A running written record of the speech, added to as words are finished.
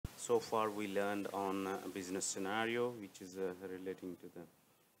So far we learned on a business scenario, which is relating to the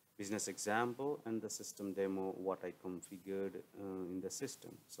business example, and the system demo, what I configured in the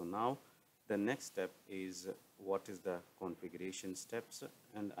system. So now the next step is what is the configuration steps,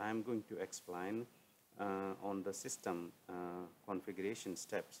 and I'm going to explain on the system configuration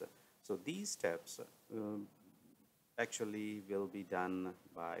steps. So these steps actually will be done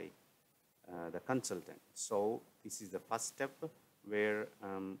by the consultant. So this is the first step where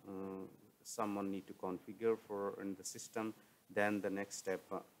someone need to configure for in the system. Then the next step,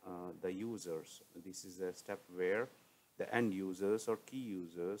 the users. This is a step where the end users or key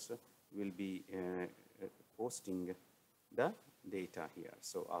users will be posting the data here.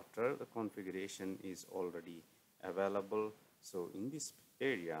 So after the configuration is already available, so in this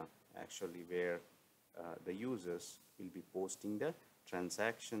area actually where the users will be posting the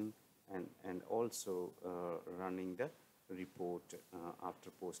transaction and also running the report after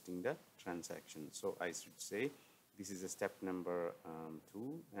posting the transaction. So I should say this is a step number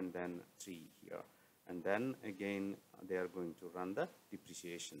 2 and then 3 here, and then again they are going to run the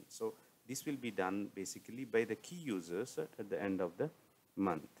depreciation. So this will be done basically by the key users at the end of the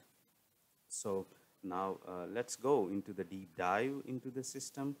month. So now let's go into the deep dive into the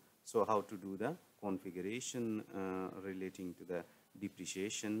system. So how to do the configuration relating to the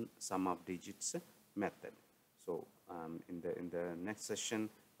depreciation sum of digits method. So in the next session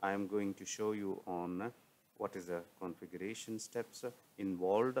I am going to show you on what is the configuration steps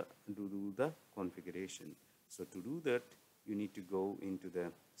involved to do the configuration. So to do that you need to go into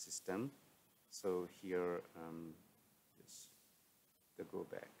the system. So here just to go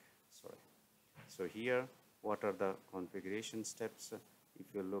back, sorry. So here what are the configuration steps? If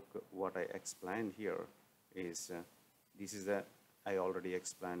you look what I explained here is this is the I already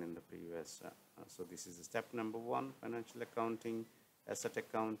explained in the previous so this is the step number 1, financial accounting, asset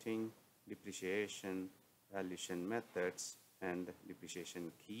accounting, depreciation, valuation methods, and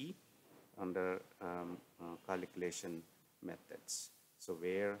depreciation key under calculation methods. So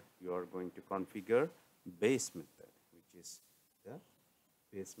where you are going to configure base method, which is the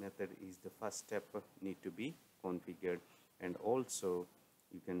base method is the first step need to be configured, and also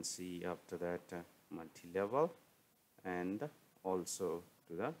you can see after that multi-level and also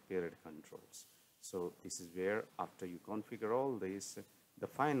to the period controls. So this is where after you configure all this, the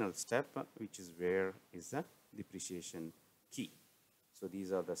final step which is where is the depreciation key. So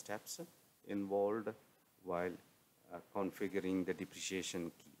these are the steps involved while configuring the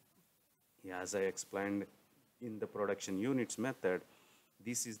depreciation key. Yeah, as I explained in the production units method,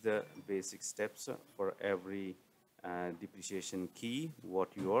 this is the basic steps for every depreciation key what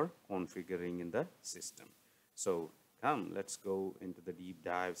you are configuring in the system. So come, let's go into the deep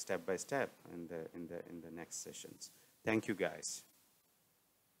dive step by step in the next sessions. Thank you guys.